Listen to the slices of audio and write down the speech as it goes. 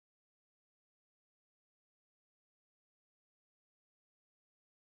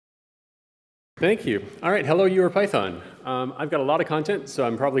Thank you. All right, hello, you are Python. I've got a lot of content, so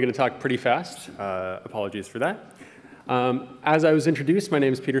I'm probably going to talk pretty fast. Apologies for that. As I was introduced, my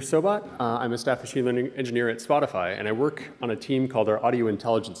name is Peter Sobat. I'm a staff machine learning engineer at Spotify, and I work on a team called our Audio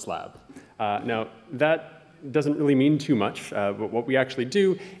Intelligence Lab. Now, that doesn't really mean too much, but what we actually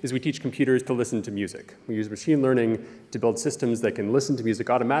do is we teach computers to listen to music. We use machine learning to build systems that can listen to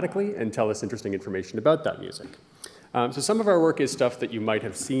music automatically and tell us interesting information about that music. So some of our work is stuff that you might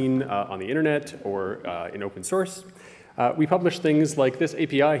have seen on the internet or in open source. We publish things like this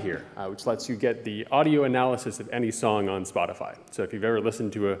API here, which lets you get the audio analysis of any song on Spotify. So if you've ever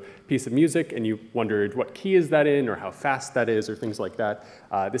listened to a piece of music and you wondered what key is that in or how fast that is or things like that,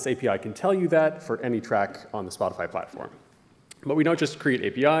 this API can tell you that for any track on the Spotify platform. But we don't just create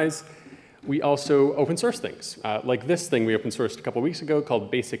APIs. We also open source things, like this thing we open sourced a couple weeks ago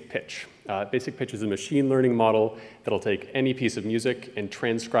called Basic Pitch. Basic Pitch is a machine learning model that'll take any piece of music and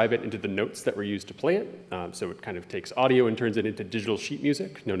transcribe it into the notes that were used to play it. So it kind of takes audio and turns it into digital sheet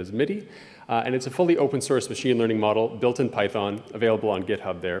music, known as MIDI. And it's a fully open source machine learning model built in Python, available on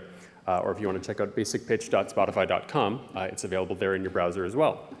GitHub there. Or if you want to check out basicpitch.spotify.com, it's available there in your browser as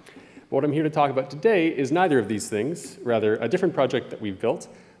well. But what I'm here to talk about today is neither of these things, rather a different project that we've built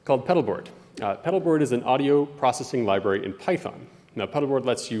called Pedalboard. Pedalboard is an audio processing library in Python. Now, Pedalboard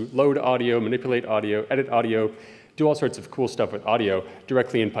lets you load audio, manipulate audio, edit audio, do all sorts of cool stuff with audio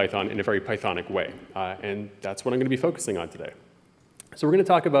directly in Python in a very Pythonic way. And that's what I'm going to be focusing on today. So we're going to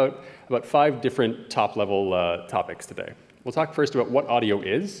talk about 5 different top-level topics today. We'll talk first about what audio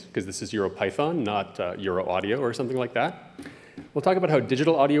is, because this is EuroPython, not Euro Audio or something like that. We'll talk about how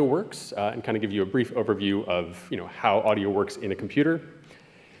digital audio works and kind of give you a brief overview of how audio works in a computer.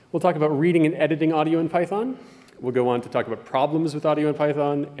 We'll talk about reading and editing audio in Python. We'll go on to talk about problems with audio in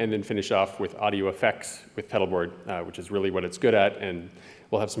Python, and then finish off with audio effects with Pedalboard, which is really what it's good at, and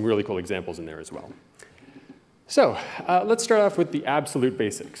we'll have some really cool examples in there as well. So let's start off with the absolute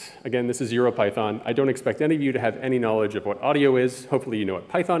basics. Again, this is EuroPython. I don't expect any of you to have any knowledge of what audio is. Hopefully you know what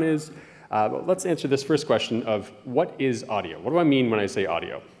Python is. But let's answer this first question of what is audio? What do I mean when I say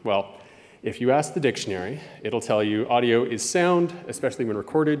audio? Well, if you ask the dictionary, it'll tell you audio is sound, especially when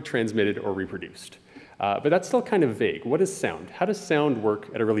recorded, transmitted, or reproduced. But that's still kind of vague. What is sound? How does sound work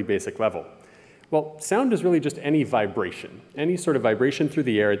at a really basic level? Well, sound is really just any vibration, any sort of vibration through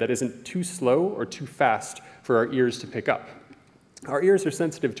the air that isn't too slow or too fast for our ears to pick up. Our ears are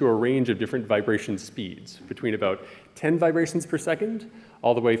sensitive to a range of different vibration speeds, between about 10 vibrations per second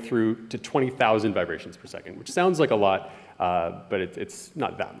all the way through to 20,000 vibrations per second, which sounds like a lot, but it's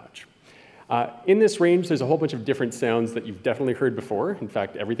not that much. In this range, there's a whole bunch of different sounds that you've definitely heard before. In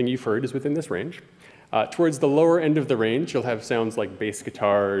fact, everything you've heard is within this range. Towards the lower end of the range, you'll have sounds like bass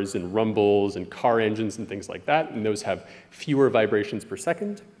guitars and rumbles and car engines and things like that, and those have fewer vibrations per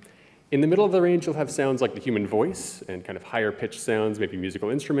second. In the middle of the range, you'll have sounds like the human voice and kind of higher pitched sounds, maybe musical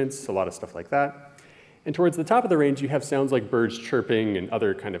instruments, a lot of stuff like that. And towards the top of the range, you have sounds like birds chirping and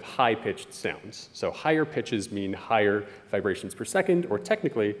other kind of high-pitched sounds. So higher pitches mean higher vibrations per second, or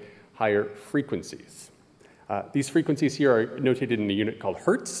technically, higher frequencies. These frequencies here are notated in a unit called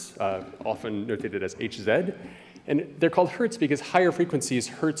hertz, often notated as Hz. And they're called hertz because higher frequencies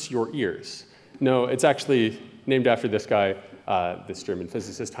hurts your ears. No, it's actually named after this guy, this German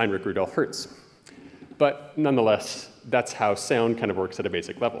physicist, Heinrich Rudolf Hertz. But nonetheless, that's how sound kind of works at a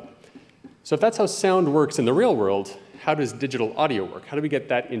basic level. So if that's how sound works in the real world, how does digital audio work? How do we get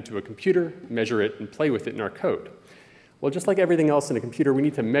that into a computer, measure it, and play with it in our code? Well, just like everything else in a computer, we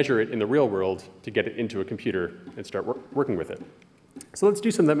need to measure it in the real world to get it into a computer and start working with it. So let's do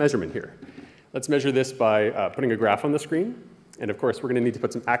some of that measurement here. Let's measure this by putting a graph on the screen. And of course, we're going to need to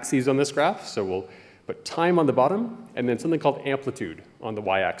put some axes on this graph. So we'll put time on the bottom, and then something called amplitude on the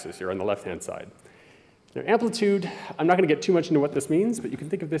y-axis here on the left-hand side. Now, amplitude, I'm not going to get too much into what this means, but you can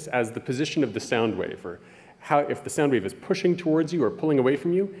think of this as the position of the sound wave, or how if the sound wave is pushing towards you or pulling away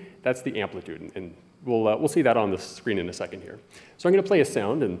from you, that's the amplitude. And we'll see that on the screen in a second here. So I'm going to play a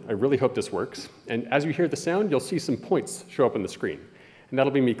sound, and I really hope this works. And as you hear the sound, you'll see some points show up on the screen. And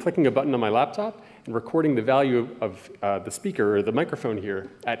that'll be me clicking a button on my laptop and recording the value of the speaker or the microphone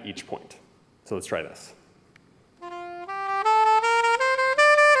here at each point. So let's try this.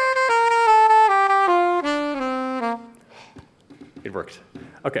 It worked.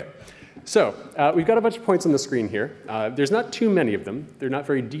 OK. So we've got a bunch of points on the screen here. There's not too many of them. They're not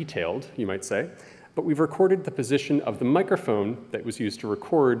very detailed, you might say. But we've recorded the position of the microphone that was used to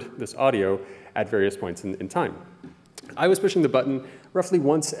record this audio at various points in time. I was pushing the button roughly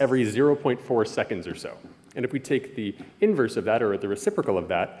once every 0.4 seconds or so. And if we take the inverse of that, or the reciprocal of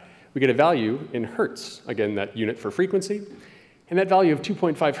that, we get a value in hertz, again, that unit for frequency. And that value of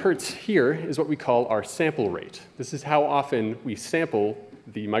 2.5 hertz here is what we call our sample rate. This is how often we sample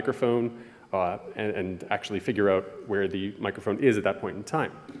the microphone and actually figure out where the microphone is at that point in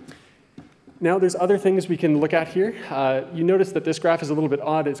time. Now, there's other things we can look at here. You notice that this graph is a little bit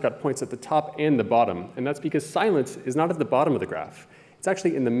odd. It's got points at the top and the bottom, and that's because silence is not at the bottom of the graph. It's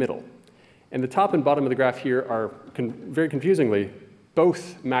actually in the middle. And the top and bottom of the graph here are, very confusingly,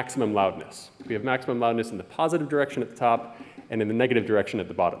 both maximum loudness. We have maximum loudness in the positive direction at the top and in the negative direction at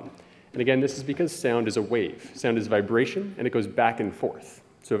the bottom. And again, this is because sound is a wave. Sound is vibration, and it goes back and forth.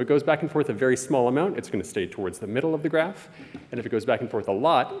 So if it goes back and forth a very small amount, it's going to stay towards the middle of the graph. And if it goes back and forth a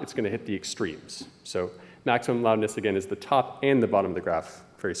lot, it's going to hit the extremes. So maximum loudness, again, is the top and the bottom of the graph,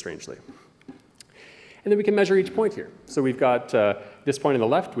 very strangely. And then we can measure each point here. So we've got this point on the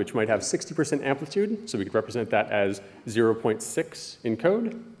left, which might have 60% amplitude. So we could represent that as 0.6 in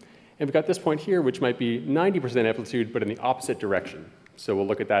code. And we've got this point here, which might be 90% amplitude, but in the opposite direction. So we'll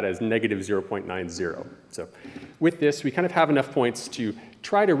look at that as negative 0.90. So with this, we kind of have enough points to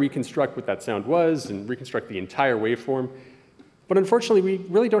try to reconstruct what that sound was and reconstruct the entire waveform. But unfortunately, we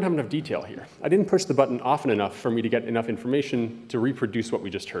really don't have enough detail here. I didn't push the button often enough for me to get enough information to reproduce what we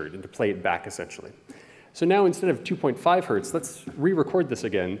just heard and to play it back, essentially. So now, instead of 2.5 hertz, let's re-record this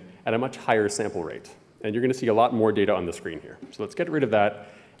again at a much higher sample rate. And you're going to see a lot more data on the screen here. So let's get rid of that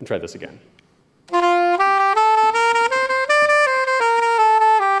and try this again.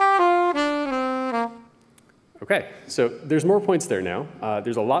 OK, so there's more points there now.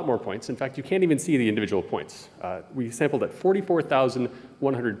 There's a lot more points. In fact, you can't even see the individual points. We sampled at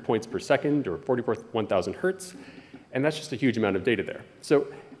 44,100 points per second, or 44,100 hertz. And that's just a huge amount of data there. So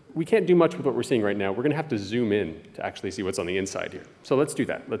we can't do much with what we're seeing right now. We're going to have to zoom in to actually see what's on the inside here. So let's do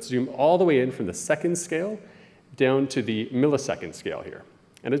that. Let's zoom all the way in from the second scale down to the millisecond scale here.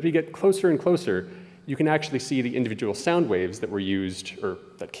 And as we get closer and closer, you can actually see the individual sound waves that were used, or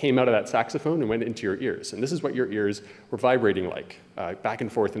that came out of that saxophone and went into your ears. And this is what your ears were vibrating like, back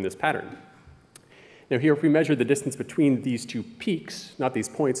and forth in this pattern. Now here, if we measure the distance between these two peaks, not these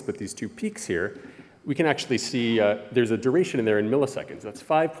points, but these two peaks here, we can actually see there's a duration in there in milliseconds. That's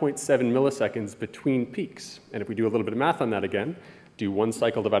 5.7 milliseconds between peaks. And if we do a little bit of math on that again, do one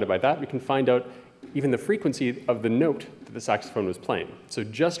cycle divided by that, we can find out even the frequency of the note that the saxophone was playing. So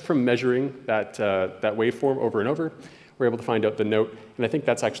just from measuring that waveform over and over, we're able to find out the note. And I think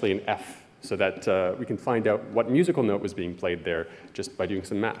that's actually an F, so that we can find out what musical note was being played there just by doing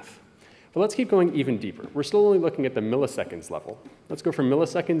some math. But let's keep going even deeper. We're still only looking at the milliseconds level. Let's go from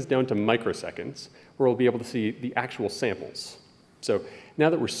milliseconds down to microseconds, where we'll be able to see the actual samples. So now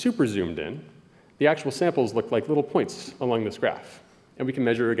that we're super zoomed in, the actual samples look like little points along this graph. And we can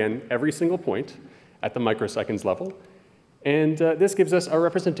measure, again, every single point at the microseconds level. And this gives us our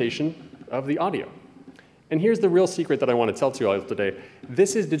representation of the audio. And here's the real secret that I want to tell to you all today.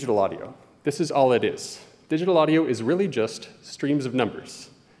 This is digital audio. This is all it is. Digital audio is really just streams of numbers.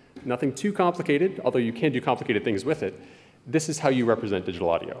 Nothing too complicated, although you can do complicated things with it. This is how you represent digital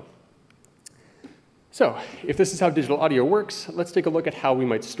audio. So if this is how digital audio works, let's take a look at how we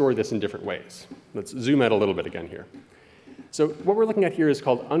might store this in different ways. Let's zoom out a little bit again here. So what we're looking at here is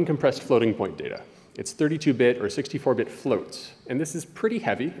called uncompressed floating point data. It's 32-bit or 64-bit floats. And this is pretty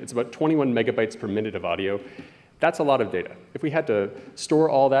heavy. It's about 21 megabytes per minute of audio. That's a lot of data. If we had to store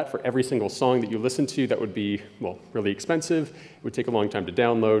all that for every single song that you listen to, that would be, well, really expensive. It would take a long time to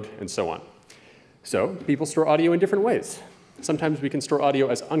download, and so on. So people store audio in different ways. Sometimes we can store audio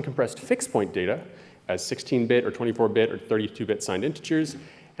as uncompressed fixed point data, as 16-bit or 24-bit or 32-bit signed integers.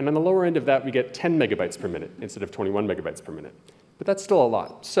 And on the lower end of that, we get 10 megabytes per minute instead of 21 megabytes per minute. But that's still a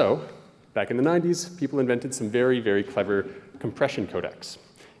lot. So back in the 90s, people invented some very, very clever compression codecs.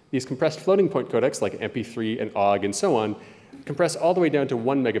 These compressed floating point codecs, like MP3 and OGG and so on, compress all the way down to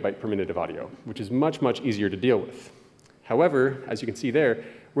 1 megabyte per minute of audio, which is much, much easier to deal with. However, as you can see there,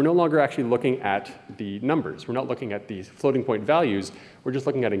 we're no longer actually looking at the numbers. We're not looking at these floating point values. We're just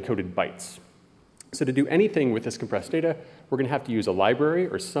looking at encoded bytes. So to do anything with this compressed data, we're going to have to use a library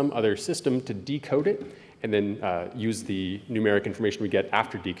or some other system to decode it, and then use the numeric information we get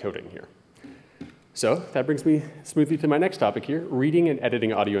after decoding here. So that brings me smoothly to my next topic here, reading and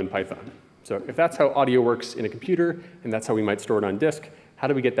editing audio in Python. So if that's how audio works in a computer, and that's how we might store it on disk, how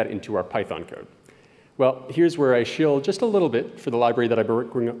do we get that into our Python code? Well, here's where I shill just a little bit for the library that I've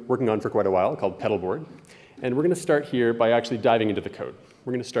been working on for quite a while, called Pedalboard. And we're going to start here by actually diving into the code.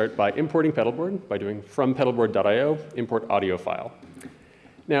 We're going to start by importing Pedalboard, by doing from pedalboard.io, import audio file.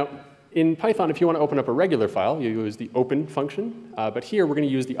 Now, in Python, if you want to open up a regular file, you use the open function. But here, we're going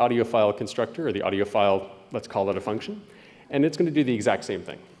to use the audio file constructor, or the audio file, let's call it a function. And it's going to do the exact same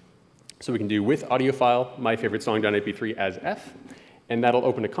thing. So we can do with audio file, my favorite song.mp3 as f, and that'll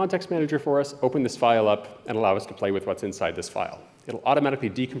open a context manager for us, open this file up, and allow us to play with what's inside this file. It'll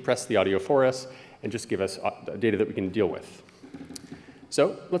automatically decompress the audio for us and just give us data that we can deal with.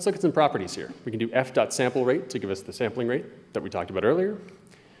 So let's look at some properties here. We can do f.sampleRate to give us the sampling rate that we talked about earlier.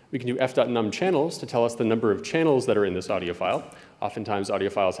 We can do f.numChannels to tell us the number of channels that are in this audio file. Oftentimes, audio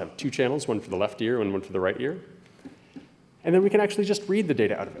files have 2 channels, one for the left ear and one for the right ear. And then we can actually just read the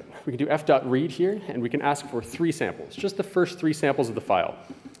data out of it. We can do f.read here, and we can ask for 3 samples, just the first 3 samples of the file.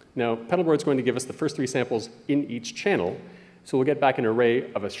 Now, Pedalboard is going to give us the first 3 samples in each channel, so we'll get back an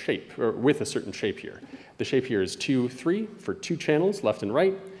array of a shape, or with a certain shape here. The shape here is 2, 3 for 2 channels, left and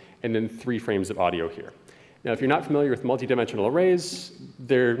right, and then 3 frames of audio here. Now, if you're not familiar with multidimensional arrays,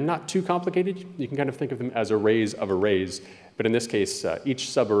 they're not too complicated. You can kind of think of them as arrays of arrays, but in this case, each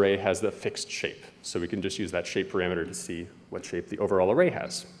subarray has the fixed shape. So we can just use that shape parameter to see what shape the overall array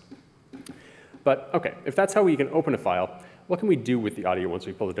has. But OK, if that's how we can open a file, what can we do with the audio once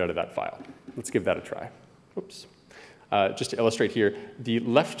we pull it out of that file? Let's give that a try. Oops. Just to illustrate here, the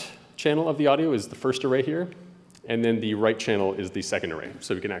left channel of the audio is the first array here, and then the right channel is the second array.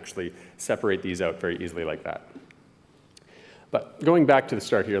 So we can actually separate these out very easily like that. But going back to the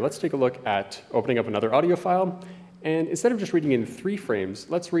start here, let's take a look at opening up another audio file. And instead of just reading in 3 frames,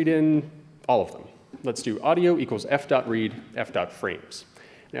 let's read in all of them. Let's do audio equals f.read f.frames.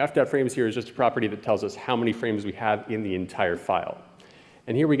 Now, f.frames here is just a property that tells us how many frames we have in the entire file.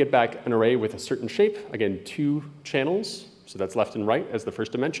 And here we get back an array with a certain shape. Again, 2 channels, so that's left and right as the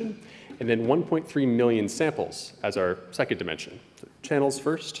first dimension, and then 1.3 million samples as our second dimension. So channels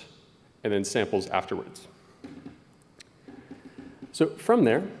first, and then samples afterwards. So from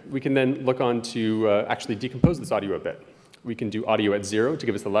there, we can then look on to actually decompose this audio a bit. We can do audio at 0 to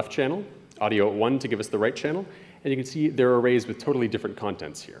give us the left channel, audio at 1 to give us the right channel, and you can see there are arrays with totally different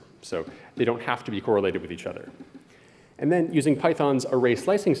contents here. So they don't have to be correlated with each other. And then using Python's array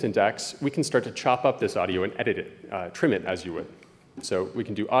slicing syntax, we can start to chop up this audio and edit it, trim it as you would. So we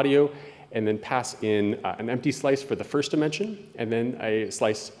can do audio and then pass in an empty slice for the first dimension, and then a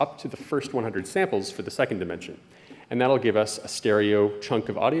slice up to the first 100 samples for the second dimension. And that'll give us a stereo chunk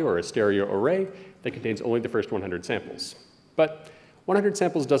of audio, or a stereo array, that contains only the first 100 samples. But 100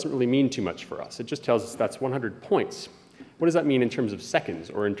 samples doesn't really mean too much for us. It just tells us that's 100 points. What does that mean in terms of seconds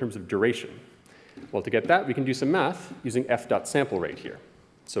or in terms of duration? Well, to get that, we can do some math using f.sampleRate here.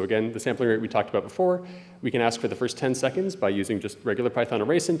 So again, the sampling rate we talked about before, we can ask for the first 10 seconds by using just regular Python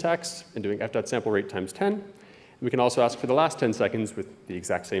array syntax and doing f.sampleRate times 10. And we can also ask for the last 10 seconds with the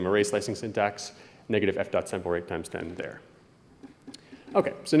exact same array slicing syntax, negative f.sampleRate times 10 there.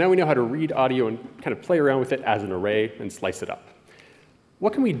 OK, so now we know how to read audio and kind of play around with it as an array and slice it up.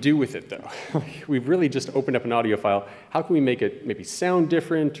 What can we do with it, though? We've really just opened up an audio file. How can we make it maybe sound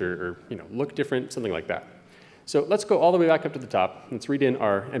different or look different, something like that? So let's go all the way back up to the top. Let's read in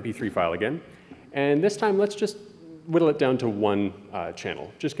our MP3 file again. And this time, let's just whittle it down to 1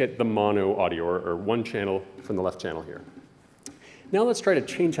 channel. Just get the mono audio, or 1 channel from the left channel here. Now let's try to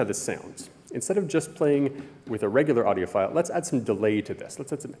change how this sounds. Instead of just playing with a regular audio file, let's add some delay to this.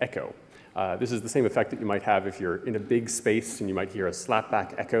 Let's add some echo. This is the same effect that you might have if you're in a big space and you might hear a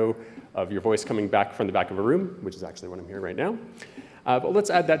slapback echo of your voice coming back from the back of a room, which is actually what I'm hearing right now. But let's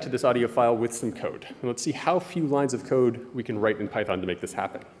add that to this audio file with some code. And let's see how few lines of code we can write in Python to make this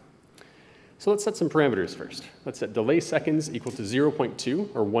happen. So let's set some parameters first. Let's set delay seconds equal to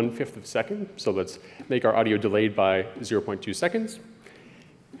 0.2, or 1/5 of a second. So let's make our audio delayed by 0.2 seconds.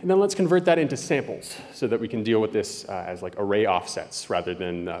 And then let's convert that into samples so that we can deal with this as like array offsets rather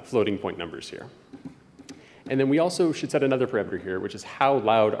than floating point numbers here. And then we also should set another parameter here, which is how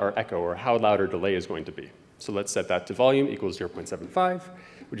loud our echo or how loud our delay is going to be. So let's set that to volume equals 0.75,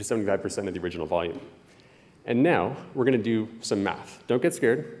 which is 75% of the original volume. And now we're going to do some math. Don't get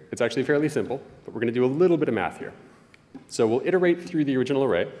scared. It's actually fairly simple, but we're going to do a little bit of math here. So we'll iterate through the original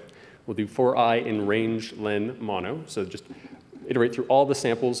array. We'll do for I in range len mono, so just iterate through all the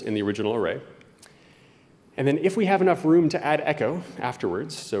samples in the original array. And then if we have enough room to add echo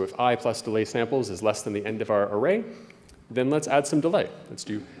afterwards, so if I plus delay samples is less than the end of our array, then let's add some delay. Let's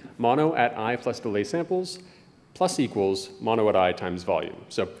do mono at I plus delay samples plus equals mono at I times volume.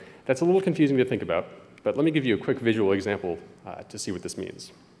 So that's a little confusing to think about, but let me give you a quick visual example to see what this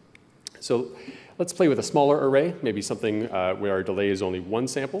means. So let's play with a smaller array, maybe something where our delay is only 1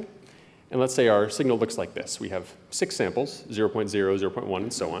 sample. And let's say our signal looks like this. We have 6 samples, 0.0, 0.1,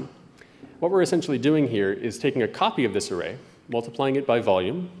 and so on. What we're essentially doing here is taking a copy of this array, multiplying it by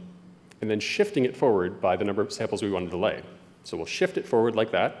volume, and then shifting it forward by the number of samples we want to delay. So we'll shift it forward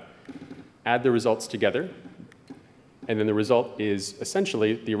like that, add the results together, And then the result is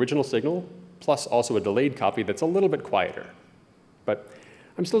essentially the original signal plus also a delayed copy that's a little bit quieter. But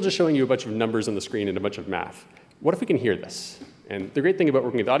I'm still just showing you a bunch of numbers on the screen and a bunch of math. What if we can hear this? And the great thing about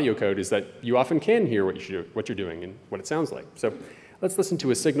working with audio code is that you often can hear what you're doing and what it sounds like. So let's listen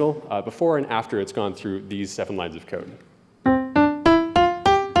to a signal before and after it's gone through these 7 lines of code.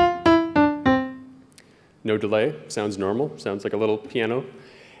 No delay, sounds normal, sounds like a little piano.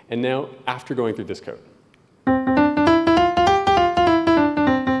 And now, after going through this code.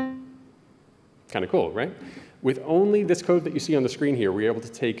 Kind of cool, right? With only this code that you see on the screen here, we're able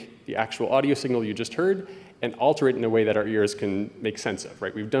to take the actual audio signal you just heard and alter it in a way that our ears can make sense of,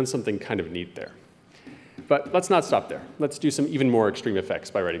 right? We've done something kind of neat there. But let's not stop there. Let's do some even more extreme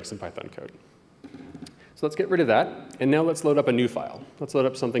effects by writing some Python code. So let's get rid of that, and now let's load up a new file. Let's load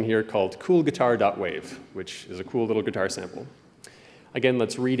up something here called coolguitar.wave, which is a cool little guitar sample. Again,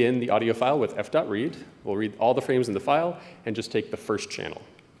 let's read in the audio file with f.read. We'll read all the frames in the file and just take the first channel.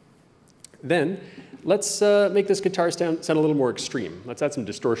 Then let's make this guitar sound a little more extreme. Let's add some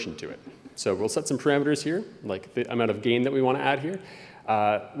distortion to it. So we'll set some parameters here, like the amount of gain that we want to add here.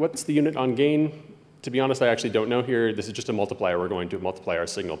 What's the unit on gain? To be honest, I actually don't know here. This is just a multiplier we're going to multiply our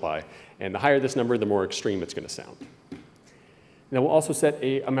signal by. And the higher this number, the more extreme it's going to sound. Now we'll also set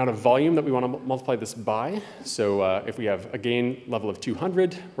an amount of volume that we want to multiply this by. So if we have a gain level of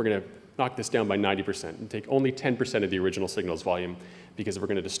 200, we're going to knock this down by 90% and take only 10% of the original signal's volume, because if we're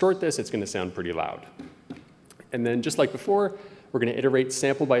going to distort this, it's going to sound pretty loud. And then just like before, we're going to iterate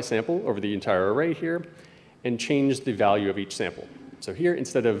sample by sample over the entire array here and change the value of each sample. So here,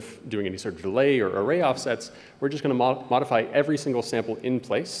 instead of doing any sort of delay or array offsets, we're just going to modify every single sample in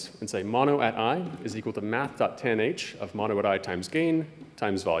place and say mono at I is equal to math.tanh of mono at I times gain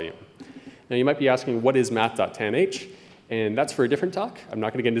times volume. Now you might be asking, what is math.tanh? And that's for a different talk. I'm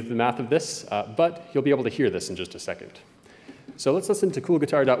not going to get into the math of this, but you'll be able to hear this in just a second. So let's listen to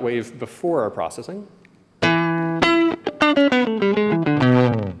coolguitar.wave before our processing.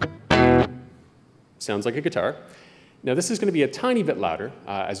 Sounds like a guitar. Now this is going to be a tiny bit louder,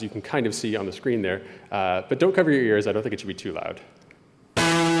 as you can kind of see on the screen there, but don't cover your ears. I don't think it should be too loud.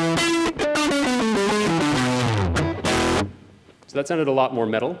 So that sounded a lot more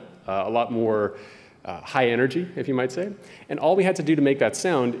metal, a lot more high energy, if you might say. And all we had to do to make that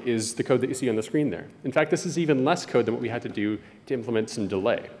sound is the code that you see on the screen there. In fact, this is even less code than what we had to do to implement some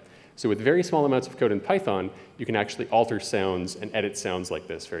delay. So with very small amounts of code in Python, you can actually alter sounds and edit sounds like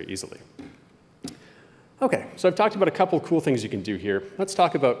this very easily. Okay, so I've talked about a couple cool things you can do here. Let's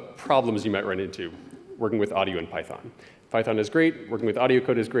talk about problems you might run into working with audio in Python. Python is great, working with audio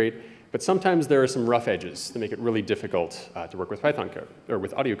code is great, but sometimes there are some rough edges that make it really difficult to work with Python code, or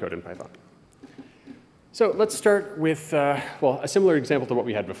with audio code in Python. So let's start with, well, a similar example to what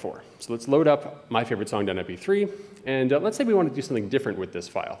we had before. So let's load up my favorite song.mp3, and let's say we want to do something different with this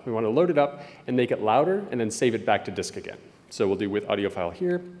file. We want to load it up and make it louder, and then save it back to disk again. So we'll do with audio file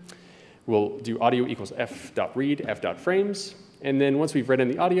here. We'll do audio equals f.read, f.frames, and then once we've read in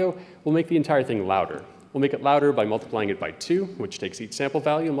the audio, we'll make the entire thing louder. We'll make it louder by multiplying it by 2, which takes each sample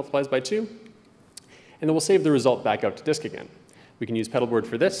value and multiplies by 2. And then we'll save the result back out to disk again. We can use Pedalboard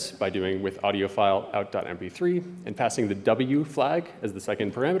for this by doing with audio file out.mp3 and passing the W flag as the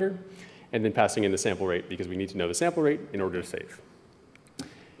second parameter, and then passing in the sample rate because we need to know the sample rate in order to save.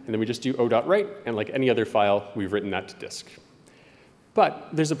 And then we just do o.write, and like any other file, we've written that to disk. But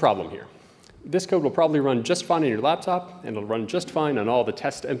there's a problem here. This code will probably run just fine on your laptop, and it'll run just fine on all the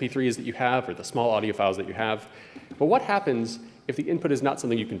test MP3s that you have or the small audio files that you have. But what happens if the input is not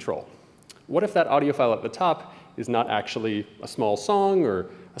something you control? What if that audio file at the top is not actually a small song or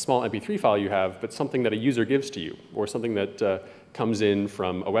a small MP3 file you have, but something that a user gives to you, or something that comes in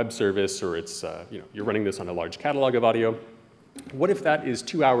from a web service, or it's, you're running this on a large catalog of audio? What if that is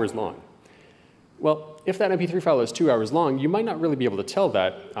 2 hours long? Well, if that MP3 file is 2 hours long, you might not really be able to tell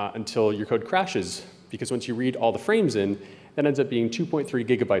that until your code crashes, because once you read all the frames in, that ends up being 2.3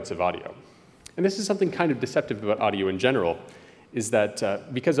 gigabytes of audio. And this is something kind of deceptive about audio in general, is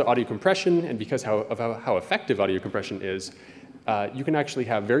that because of audio compression and because of how effective audio compression is, you can actually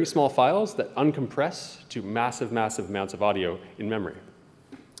have very small files that uncompress to massive, massive amounts of audio in memory.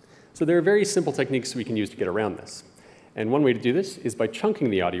 So there are very simple techniques we can use to get around this. And one way to do this is by chunking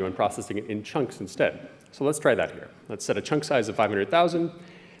the audio and processing it in chunks instead. So let's try that here. Let's set a chunk size of 500,000.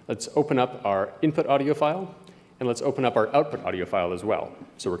 Let's open up our input audio file, and let's open up our output audio file as well.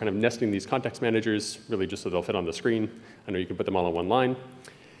 So we're kind of nesting these context managers, really just so they'll fit on the screen. I know you can put them all on one line.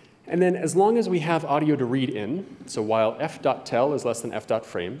 And then as long as we have audio to read in, so while f.tell is less than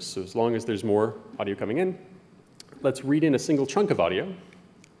f.frames, so as long as there's more audio coming in, let's read in a single chunk of audio,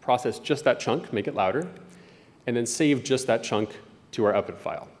 process just that chunk, make it louder, and then save just that chunk to our output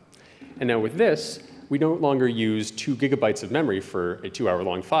file. And now with this, we no longer use 2 gigabytes of memory for a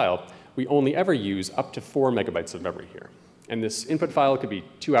 2-hour-long file. We only ever use up to 4 megabytes of memory here. And this input file could be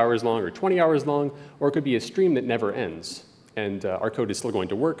 2 hours long or 20 hours long, or it could be a stream that never ends. And our code is still going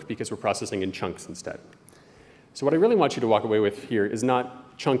to work because we're processing in chunks instead. So what I really want you to walk away with here is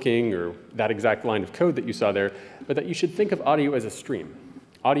not chunking or that exact line of code that you saw there, but that you should think of audio as a stream.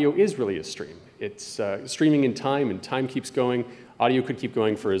 Audio is really a stream. It's streaming in time, and time keeps going. Audio could keep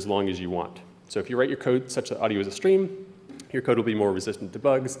going for as long as you want. So if you write your code such that audio is a stream, your code will be more resistant to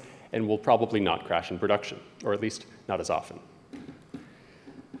bugs and will probably not crash in production, or at least not as often.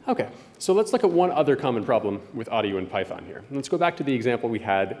 OK, so let's look at one other common problem with audio in Python here. Let's go back to the example we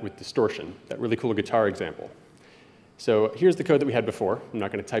had with distortion, that really cool guitar example. So here's the code that we had before. I'm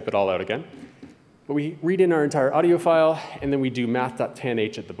not going to type it all out again. But we read in our entire audio file, and then we do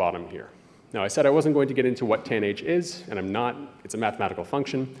math.tanh at the bottom here. Now, I said I wasn't going to get into what tanh is, and I'm not. It's a mathematical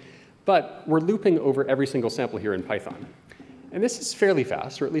function. But we're looping over every single sample here in Python. And this is fairly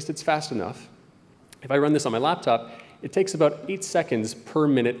fast, or at least it's fast enough. If I run this on my laptop, it takes about 8 seconds per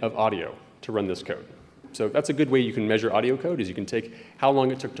minute of audio to run this code. So that's a good way you can measure audio code, is you can take how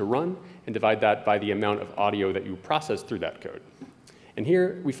long it took to run and divide that by the amount of audio that you process through that code. And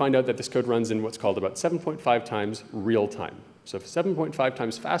here we find out that this code runs in what's called about 7.5 times real time. So 7.5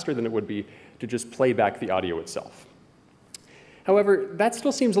 times faster than it would be to just play back the audio itself. However, that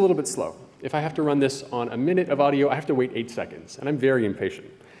still seems a little bit slow. If I have to run this on a minute of audio, I have to wait 8 seconds, and I'm very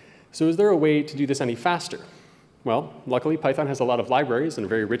impatient. So is there a way to do this any faster? Well, luckily, Python has a lot of libraries and a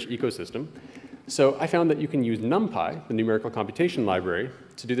very rich ecosystem. So I found that you can use NumPy, the numerical computation library,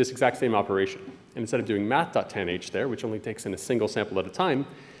 to do this exact same operation. And instead of doing math.tanh there, which only takes in a single sample at a time,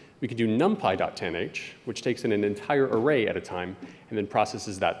 we could do numpy.tanh, which takes in an entire array at a time and then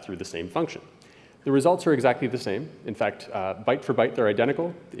processes that through the same function. The results are exactly the same. In fact, byte for byte, they're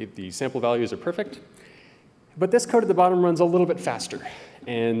identical. The sample values are perfect. But this code at the bottom runs a little bit faster.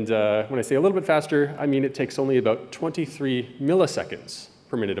 And when I say a little bit faster, I mean it takes only about 23 milliseconds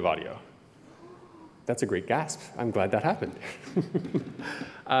per minute of audio. That's a great gasp. I'm glad that happened.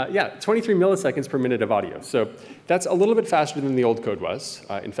 Yeah, 23 milliseconds per minute of audio. So that's a little bit faster than the old code was.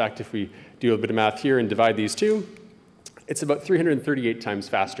 In fact, if we do a bit of math here and divide these two, it's about 338 times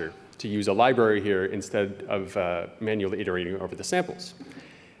faster to use a library here instead of manually iterating over the samples.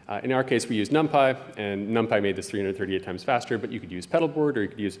 In our case, we used NumPy, and NumPy made this 338 times faster, but you could use Pedalboard, or you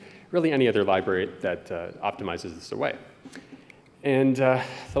could use really any other library that optimizes this away. And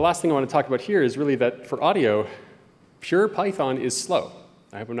the last thing I want to talk about here is really that for audio, pure Python is slow.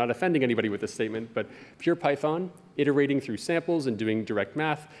 I hope I'm not offending anybody with this statement, but pure Python, iterating through samples and doing direct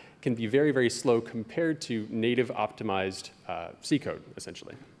math, can be very, very slow compared to native optimized C code,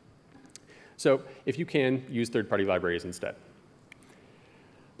 essentially. So if you can, use third-party libraries instead.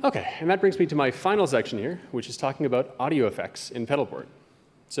 OK, and that brings me to my final section here, which is talking about audio effects in Pedalboard.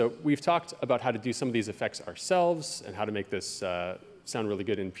 So we've talked about how to do some of these effects ourselves and how to make this sound really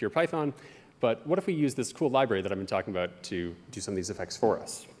good in pure Python. But what if we use this cool library that I've been talking about to do some of these effects for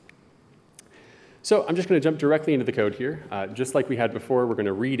us? So I'm just going to jump directly into the code here. Just like we had before, we're going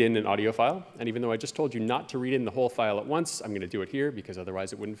to read in an audio file. And even though I just told you not to read in the whole file at once, I'm going to do it here, because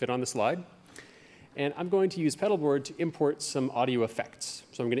otherwise it wouldn't fit on the slide. And I'm going to use Pedalboard to import some audio effects.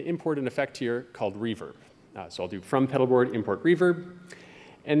 So I'm going to import an effect here called reverb. So I'll do from Pedalboard import reverb.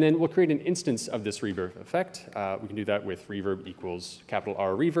 And then we'll create an instance of this reverb effect. We can do that with reverb equals capital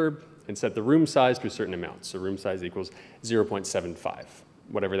R reverb and set the room size to a certain amount. So room size equals 0.75.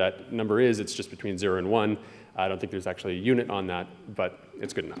 Whatever that number is, it's just between 0 and 1. I don't think there's actually a unit on that, but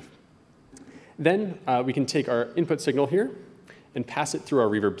it's good enough. Then we can take our input signal here and pass it through our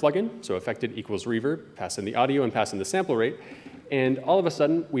reverb plugin. So affected equals reverb, pass in the audio and pass in the sample rate. And all of a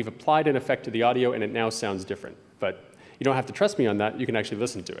sudden, we've applied an effect to the audio, and it now sounds different. But you don't have to trust me on that. You can actually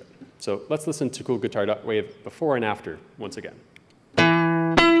listen to it. So let's listen to Cool Guitar Wave before and after once again.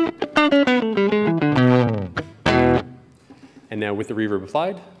 And now with the reverb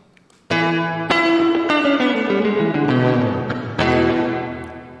applied.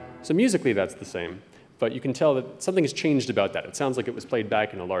 So musically, that's the same. But you can tell that something has changed about that. It sounds like it was played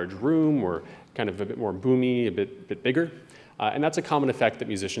back in a large room, or kind of a bit more boomy, a bit bigger. And that's a common effect that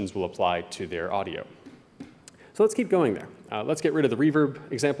musicians will apply to their audio. So let's keep going there. Let's get rid of the reverb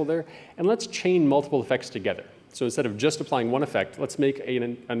example there, and let's chain multiple effects together. So instead of just applying one effect, let's make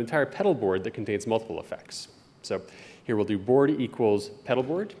an entire pedal board that contains multiple effects. So here we'll do board equals pedal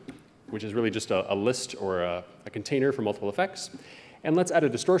board, which is really just a list or a container for multiple effects. And let's add a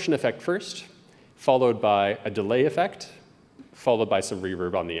distortion effect first, followed by a delay effect, followed by some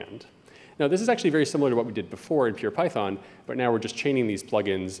reverb on the end. Now, this is actually very similar to what we did before in pure Python, but now we're just chaining these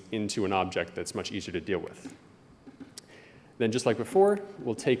plugins into an object that's much easier to deal with. Then just like before,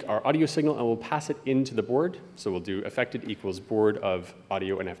 we'll take our audio signal and we'll pass it into the board. So we'll do affected equals board of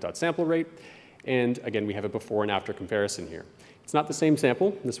audio and f.sample rate. And again, we have a before and after comparison here. It's not the same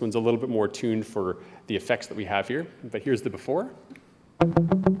sample. This one's a little bit more tuned for the effects that we have here. But here's the before.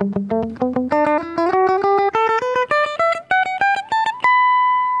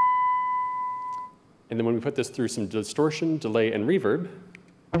 And then when we put this through some distortion, delay, and reverb,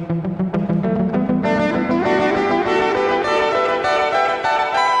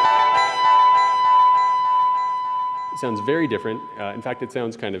 it sounds very different. In fact, it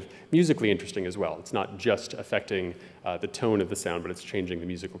sounds kind of musically interesting as well. It's not just affecting the tone of the sound, but it's changing the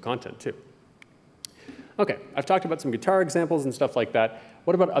musical content too. OK, I've talked about some guitar examples and stuff like that.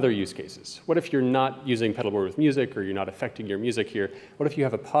 What about other use cases? What if you're not using Pedalboard with music, or you're not affecting your music here? What if you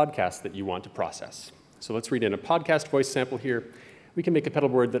have a podcast that you want to process? So let's read in a podcast voice sample here. We can make a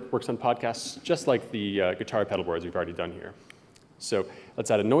pedalboard that works on podcasts just like the guitar pedalboards we've already done here. So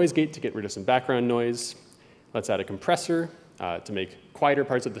let's add a noise gate to get rid of some background noise. Let's add a compressor to make quieter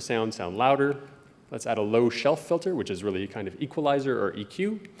parts of the sound louder. Let's add a low shelf filter, which is really kind of equalizer or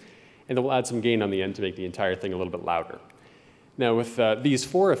EQ. And then we'll add some gain on the end to make the entire thing a little bit louder. Now, with these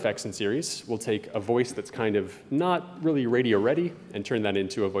 4 effects in series, we'll take a voice that's kind of not really radio ready and turn that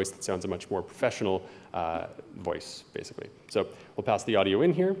into a voice that sounds a much more professional voice, basically. So we'll pass the audio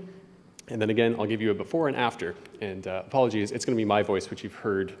in here. And then again, I'll give you a before and after. And apologies, it's going to be my voice, which you've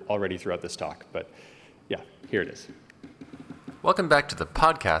heard already throughout this talk. But yeah, here it is. Welcome back to the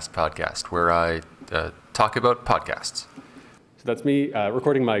podcast, where I talk about podcasts. So that's me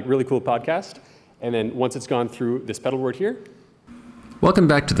recording my really cool podcast. And then once it's gone through this pedalboard here. Welcome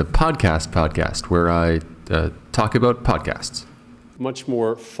back to the podcast, where I talk about podcasts. Much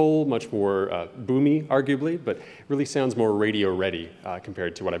more full, much more boomy, arguably, but really sounds more radio ready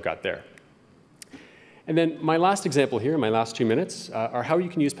compared to what I've got there. And then my last example here, my last 2 minutes, are how you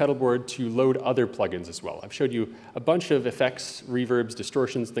can use Pedalboard to load other plugins as well. I've showed you a bunch of effects, reverbs,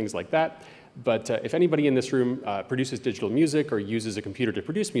 distortions, things like that. But if anybody in this room produces digital music or uses a computer to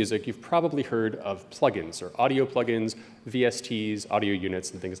produce music, you've probably heard of plugins, or audio plugins, VSTs, audio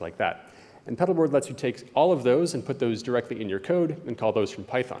units, and things like that. And Pedalboard lets you take all of those and put those directly in your code and call those from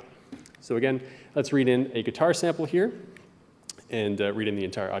Python. So again, let's read in a guitar sample here and read in the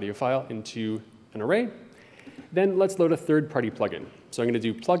entire audio file into an array. Then let's load a third-party plugin. So I'm going to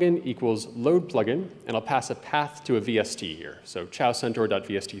do plugin equals load plugin, and I'll pass a path to a VST here. So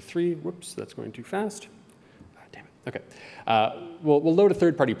chowcentaur.vst3. Whoops, that's going too fast. Ah, damn it. OK. We'll load a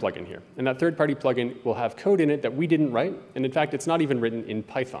third-party plugin here. And that third-party plugin will have code in it that we didn't write. And in fact, it's not even written in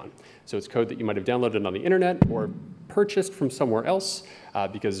Python. So it's code that you might have downloaded on the internet or purchased from somewhere else,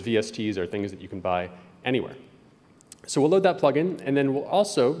 because VSTs are things that you can buy anywhere. So we'll load that plugin, and then we'll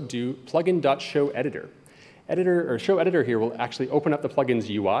also do plugin.showEditor. Show editor here will actually open up the plugin's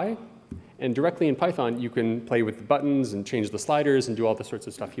UI, and directly in Python, you can play with the buttons and change the sliders and do all the sorts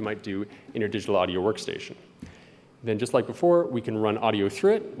of stuff you might do in your digital audio workstation. Then just like before, we can run audio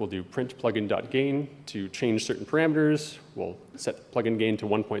through it. We'll do print plugin.gain to change certain parameters. We'll set plugin gain to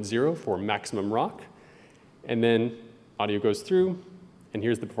 1.0 for maximum rock. And then audio goes through, and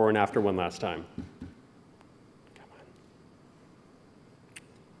here's the before and after one last time.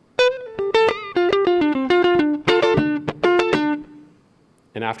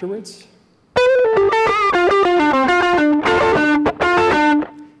 And afterwards,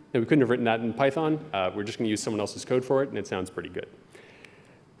 now, we couldn't have written that in Python. We're just going to use someone else's code for it, and it sounds pretty good.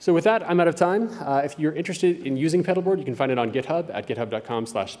 So with that, I'm out of time. If you're interested in using Pedalboard, you can find it on GitHub at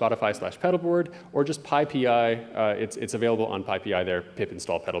github.com/Spotify/Pedalboard, or just PyPI. It's available on PyPI there, pip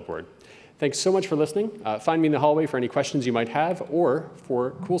install Pedalboard. Thanks so much for listening. Find me in the hallway for any questions you might have, or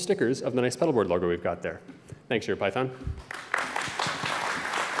for cool stickers of the nice Pedalboard logo we've got there. Thanks, here, Python.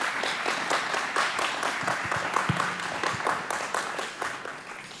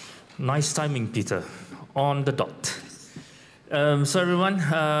 Nice timing, Peter. On the dot. So everyone,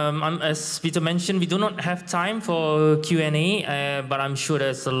 as Peter mentioned, we do not have time for Q&A, but I'm sure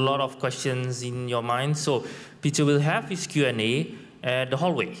there's a lot of questions in your mind. So Peter will have his Q&A at the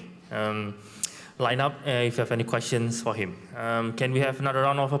hallway. Line up if you have any questions for him. Can we have another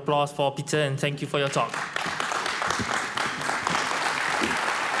round of applause for Peter, and thank you for your talk.